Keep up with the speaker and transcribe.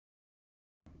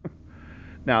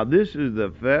Now, this is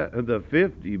the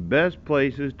 50 best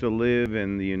places to live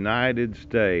in the United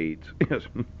States. Yes.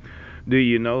 Do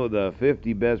you know the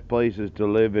 50 best places to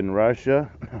live in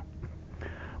Russia?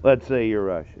 Let's say you're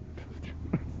Russian.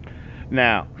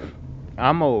 Now,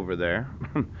 I'm over there.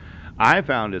 I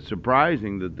found it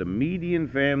surprising that the median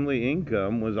family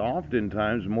income was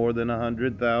oftentimes more than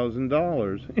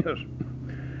 $100,000. Yes.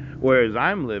 Whereas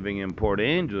I'm living in Port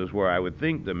Angeles, where I would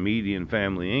think the median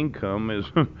family income is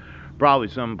probably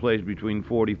someplace between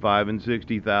 45 and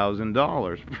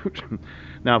 $60,000.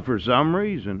 Now, for some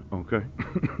reason, okay,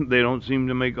 they don't seem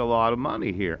to make a lot of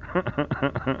money here.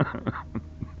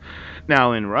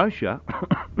 Now, in Russia,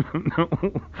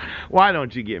 why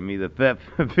don't you give me the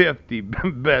 50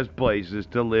 best places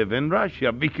to live in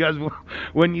Russia? Because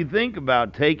when you think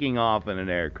about taking off in an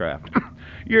aircraft,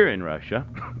 you're in Russia.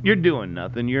 You're doing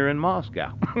nothing. You're in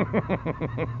Moscow.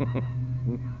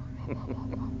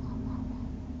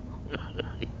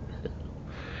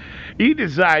 You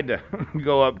decide to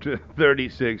go up to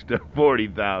 36 to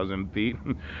 40,000 feet,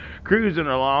 cruising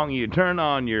along. You turn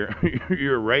on your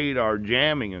your radar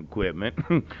jamming equipment.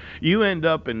 You end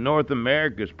up in North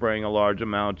America spraying a large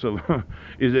amounts of.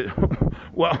 Is it?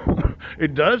 Well,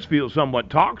 it does feel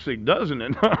somewhat toxic, doesn't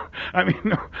it? I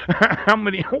mean, how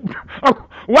many? Oh,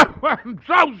 well, I'm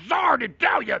so sorry to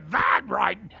tell you that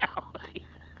right now.